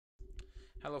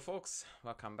Hello folks,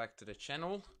 welcome back to the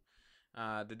channel.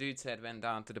 The dude's head went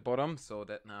down to the bottom so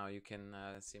that now you can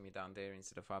see me down there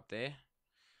instead of up there.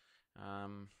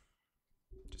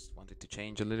 Just wanted to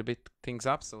change a little bit things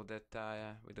up so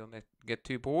that we don't get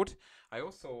too bored. I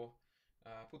also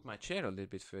put my chair a little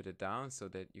bit further down so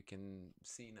that you can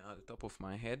see now the top of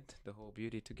my head, the whole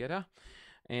beauty together.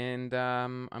 And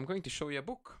I'm going to show you a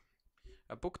book.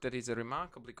 A book that is a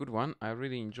remarkably good one. I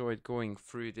really enjoyed going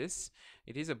through this.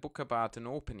 It is a book about an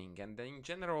opening, and in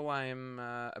general I'm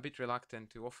a bit reluctant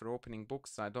to offer opening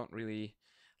books. I don't really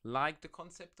like the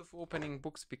concept of opening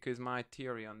books because my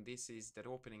theory on this is that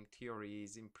opening theory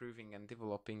is improving and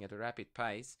developing at a rapid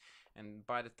pace, and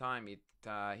by the time it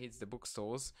hits the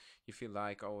bookstores you feel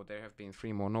like, oh, there have been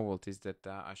 3 more novelties that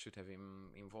I should have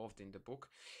involved in the book.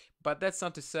 But that's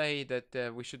not to say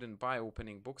that we shouldn't buy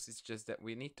opening books. It's just that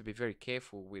we need to be very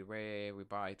careful with where we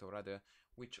buy it, or rather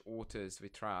which authors we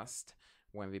trust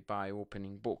when we buy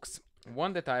opening books.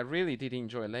 One that I really did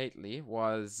enjoy lately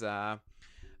was a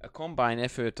combined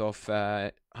effort of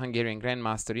Hungarian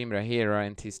Grandmaster Imre Hera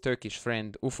and his Turkish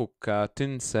friend Ufuk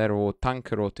Tuncer or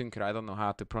Tuncer, I don't know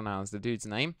how to pronounce the dude's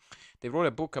name. They wrote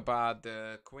a book about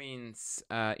the Queen's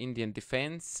Indian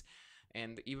defense,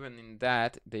 and even in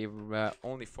that they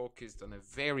only focused on a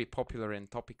very popular and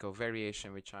topical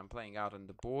variation which I'm playing out on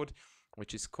the board,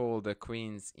 which is called the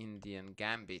Queen's Indian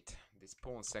Gambit. This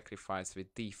pawn sacrifice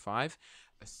with d5.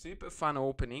 A super fun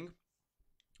opening.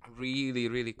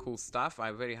 Really cool stuff.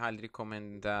 I very highly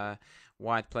recommend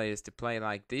white players to play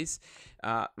like this.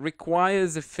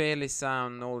 Requires a fairly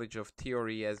sound knowledge of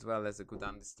theory as well as a good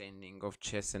understanding of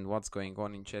chess and what's going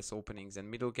on in chess openings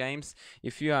and middle games.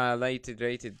 If you are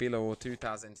rated below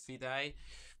 2000 FIDE,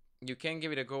 you can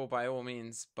give it a go by all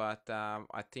means, but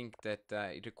I think that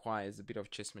it requires a bit of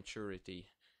chess maturity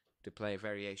to play a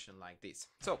variation like this.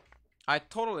 So I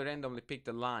totally randomly picked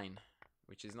a line,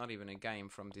 which is not even a game,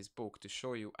 from this book to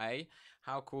show you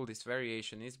how cool this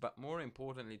variation is, but more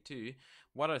importantly too,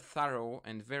 what a thorough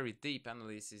and very deep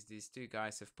analysis these two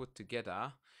guys have put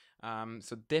together.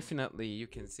 So definitely you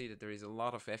can see that there is a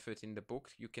lot of effort in the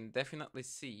book. You can definitely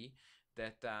see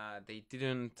that they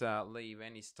didn't leave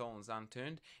any stones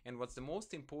unturned, and what's the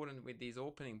most important with these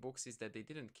opening books is that they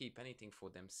didn't keep anything for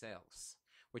themselves,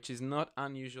 which is not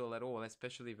unusual at all,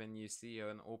 especially when you see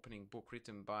an opening book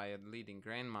written by a leading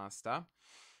grandmaster,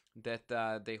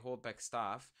 that they hold back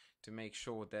stuff to make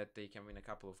sure that they can win a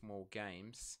couple of more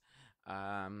games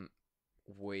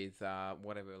with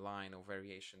whatever line or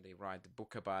variation they write the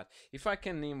book about. If I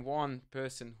can name one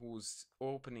person whose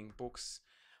opening books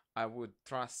I would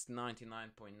trust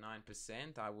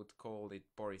 99.9%, I would call it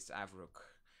Boris Avrukh.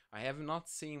 I have not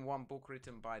seen one book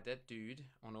written by that dude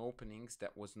on openings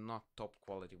that was not top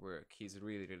quality work. He's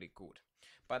really good.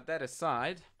 But that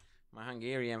aside, my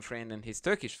Hungarian friend and his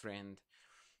Turkish friend,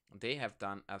 they have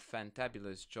done a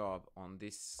fantabulous job on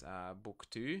this book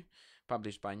too,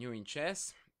 published by New in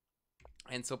Chess.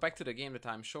 And so back to the game that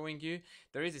I'm showing you.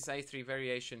 There is this a3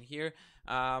 variation here.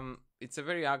 It's a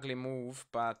very ugly move,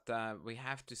 but we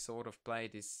have to sort of play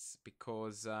this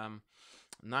because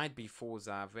knight b4s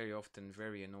are very often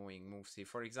very annoying moves here.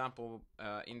 For example,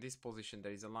 in this position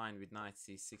there is a line with knight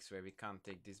c6 where we can't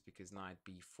take this because knight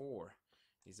b4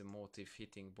 is a motive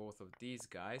hitting both of these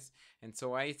guys, and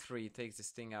so a3 takes the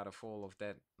sting out of all of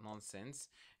that nonsense.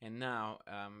 And now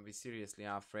we seriously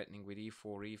are threatening with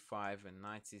e4, e5 and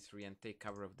knight c3 and take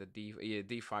cover of the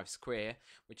d5 square,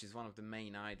 which is one of the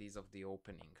main ideas of the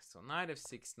opening. So knight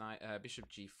f6, bishop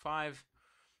g5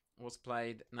 was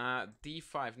played. Now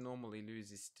d5 normally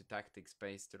loses to tactics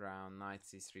based around knight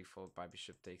c3 followed by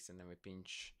bishop takes, and then we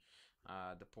pinch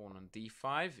the pawn on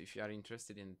d5. If you are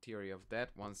interested in the theory of that,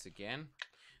 once again,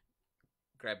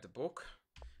 grab the book.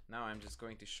 Now I'm just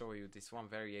going to show you this one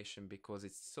variation because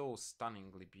it's so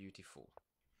stunningly beautiful.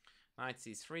 Knight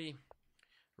c3,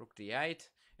 rook d8,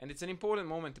 and it's an important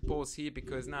moment to pause here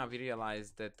because now we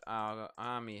realize that our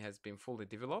army has been fully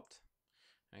developed.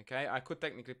 Okay, I could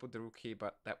technically put the rook here,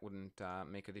 but that wouldn't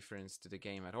make a difference to the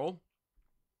game at all.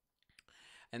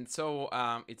 And so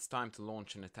it's time to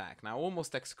launch an attack. Now,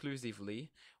 almost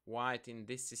exclusively, white in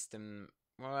this system,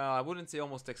 well, I wouldn't say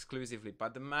almost exclusively,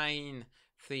 but the main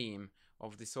theme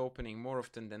of this opening more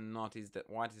often than not is that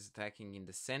white is attacking in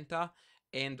the center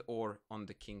and or on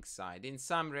the king side. In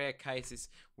some rare cases,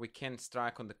 we can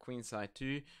strike on the queen side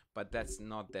too, but that's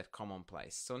not that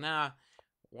commonplace. So now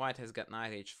white has got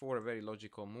knight h4, a very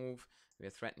logical move. We're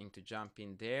threatening to jump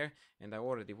in there, and I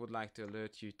already would like to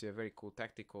alert you to a very cool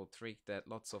tactical trick that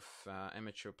lots of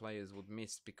amateur players would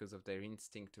miss because of their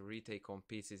instinct to retake on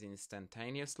pieces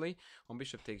instantaneously. On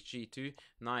bishop takes g2,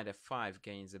 knight f5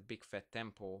 gains a big fat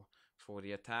tempo for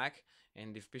the attack.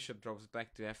 And if bishop drops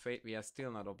back to f8, we are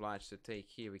still not obliged to take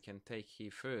here. We can take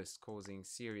here first, causing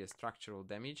serious structural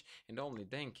damage, and only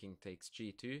then king takes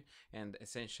g2, and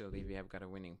essentially we have got a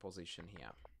winning position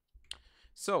here.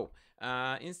 So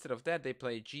instead of that, they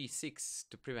play g6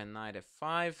 to prevent knight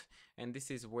f5, and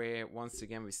this is where once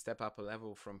again we step up a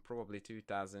level from probably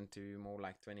 2000 to more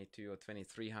like 22 or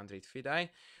 2300 FIDE.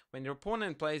 When your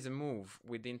opponent plays a move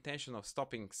with the intention of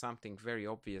stopping something very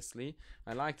obviously,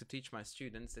 I like to teach my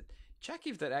students that check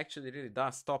if that actually really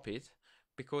does stop it,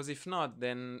 because if not,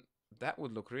 then that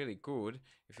would look really good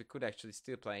if we could actually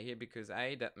still play here, because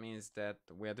A, that means that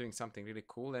we are doing something really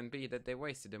cool, and B, that they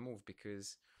wasted a move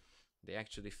because they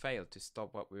actually failed to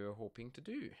stop what we were hoping to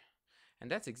do. And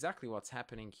that's exactly what's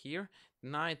happening here.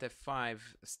 Knight f5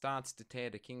 starts to tear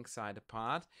the king side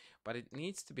apart, but it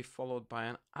needs to be followed by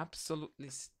an absolutely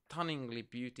stunningly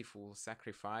beautiful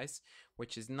sacrifice,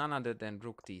 which is none other than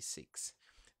rook d6.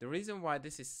 The reason why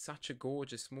this is such a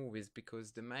gorgeous move is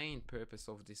because the main purpose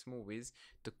of this move is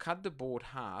to cut the board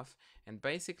half and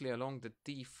basically along the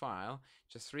d file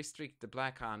just restrict the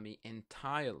black army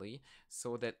entirely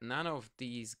so that none of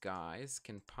these guys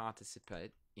can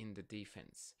participate in the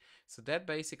defense. So that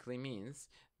basically means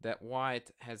that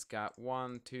white has got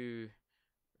 1, 2,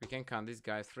 we can count this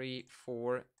guy 3,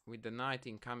 4, with the knight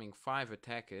incoming 5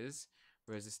 attackers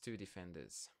versus 2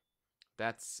 defenders.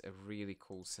 That's a really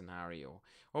cool scenario.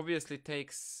 Obviously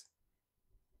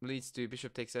leads to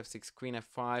bishop takes f6, queen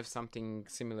f5, something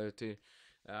similar to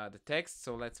the text.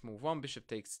 So let's move on. Bishop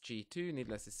takes g2.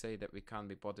 Needless to say that we can't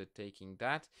be bothered taking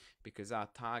that because our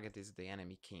target is the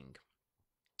enemy king.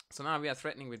 So now we are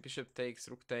threatening with bishop takes,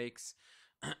 rook takes.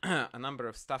 A number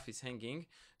of stuff is hanging,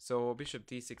 so bishop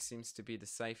d6 seems to be the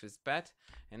safest bet.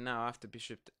 And now after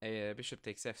bishop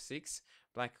takes f6,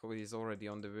 black is already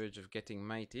on the verge of getting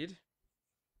mated.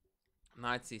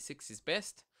 Knight c6 is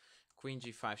best, queen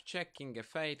g5 check, king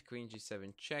f8, queen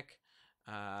g7 check,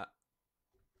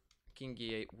 king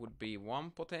e8 would be one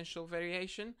potential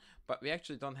variation, but we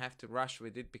actually don't have to rush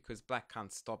with it because black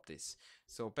can't stop this.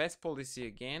 So best policy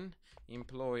again,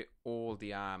 employ all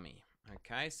the army.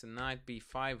 Okay, so knight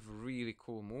b5, really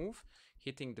cool move,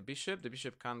 hitting the bishop. The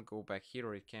bishop can't go back here,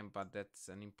 or it can, but that's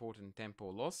an important tempo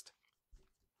lost.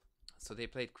 So they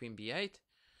played queen b8,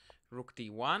 rook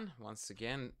d1, once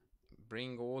again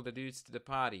bring all the dudes to the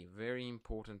party. Very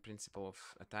important principle of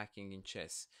attacking in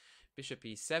chess. Bishop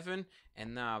e7,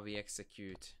 and now we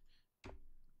execute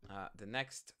the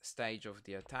next stage of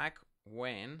the attack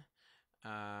when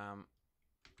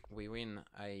we win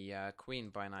a queen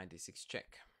by knight d6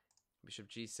 check. Bishop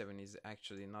g7 is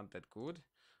actually not that good.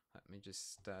 Let me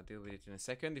just deal with it in a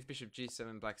second. If bishop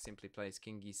g7, black simply plays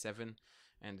king e7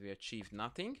 and we achieve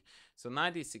nothing. So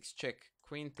knight d6 check,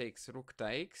 queen takes, rook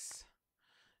takes,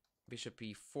 bishop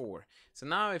e4. So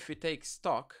now if we take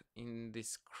stock in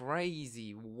this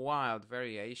crazy wild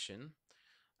variation,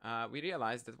 we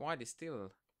realize that white is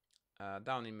still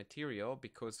down in material,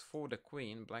 because for the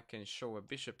queen black can show a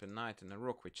bishop, a knight and a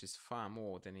rook, which is far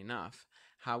more than enough.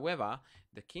 However,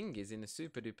 the king is in a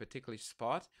super duper ticklish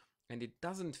spot, and it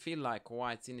doesn't feel like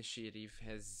white's initiative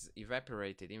has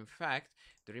evaporated. In fact,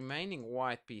 the remaining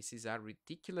white pieces are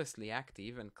ridiculously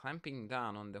active and clamping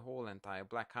down on the whole entire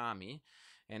black army,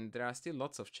 and there are still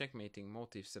lots of checkmating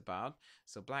motifs about,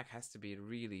 so black has to be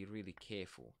really, really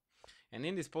careful. And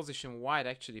in this position, white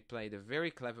actually played a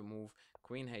very clever move,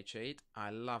 queen h8. I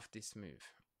love this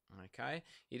move. Okay,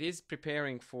 it is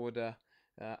preparing for the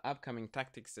upcoming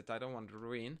tactics that I don't want to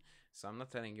ruin, so I'm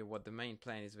not telling you what the main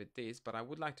plan is with this, but I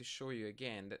would like to show you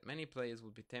again that many players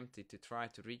would be tempted to try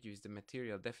to reduce the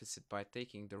material deficit by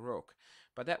taking the rook,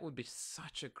 but that would be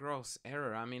such a gross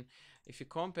error. I mean, if you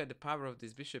compare the power of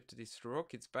this bishop to this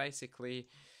rook, it's basically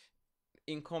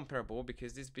incomparable,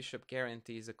 because this bishop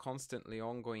guarantees a constantly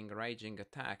ongoing raging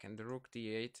attack, and the rook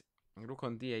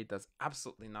on d8 does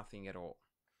absolutely nothing at all.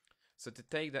 So to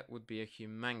take that would be a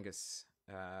humongous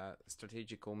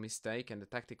strategical mistake, and a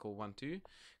tactical one too.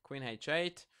 Queen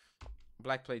h8,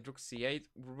 black played rook c8.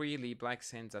 Really,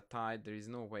 black's hands are tied. There is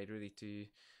no way really to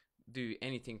do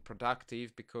anything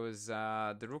productive, because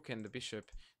the rook and the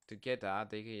bishop together,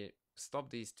 they stop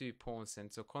these two pawns,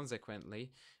 and so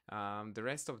consequently the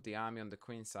rest of the army on the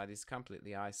queen side is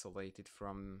completely isolated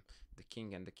from the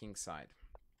king and the king side.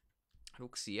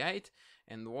 Rook c8,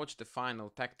 and watch the final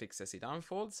tactics as it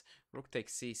unfolds. Rook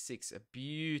takes c6, a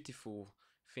beautiful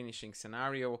finishing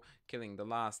scenario, killing the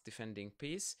last defending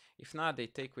piece. If not, they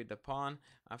take with the pawn.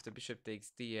 After bishop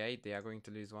takes d8, they are going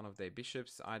to lose one of their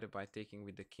bishops, either by taking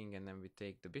with the king and then we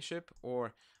take the bishop,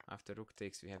 or after rook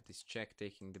takes we have this check,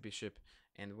 taking the bishop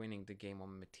and winning the game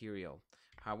on material.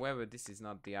 However, this is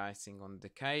not the icing on the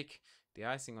cake, The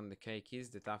icing on the cake is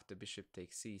that after bishop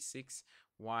takes c6,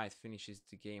 white finishes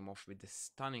the game off with a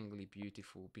stunningly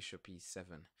beautiful bishop e7.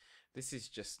 This is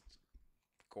just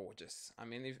gorgeous. I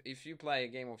mean, if you play a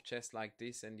game of chess like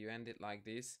this and you end it like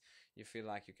this, you feel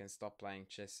like you can stop playing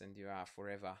chess and you are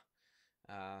forever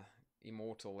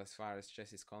immortal as far as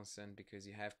chess is concerned, because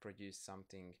you have produced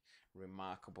something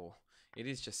remarkable. It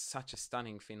is just such a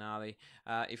stunning finale.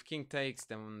 If king takes,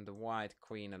 then the white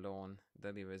queen alone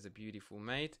delivers a beautiful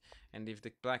mate, and if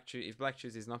black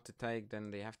chooses not to take,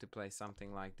 then they have to play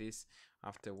something like this,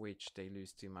 after which they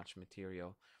lose too much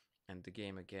material and the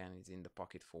game again is in the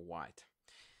pocket for white.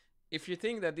 If you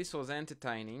think that this was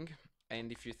entertaining,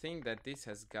 and if you think that this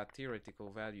has got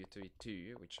theoretical value to it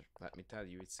too, which let me tell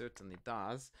you it certainly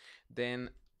does, then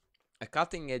a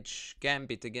cutting-edge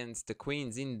Gambit against the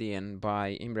Queen's Indian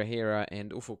by Imre Hera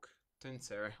and Ufuk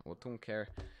Tuncer or Tuncer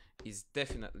is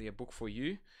definitely a book for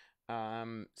you.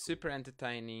 Super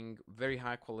entertaining, very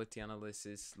high quality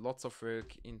analysis, lots of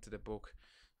work into the book.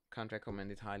 Can't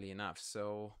recommend it highly enough.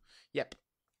 So, yep.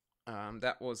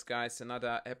 That was, guys,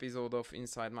 another episode of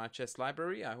Inside My Chess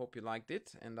Library. I hope you liked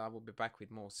it, and I will be back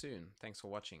with more soon. Thanks for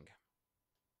watching.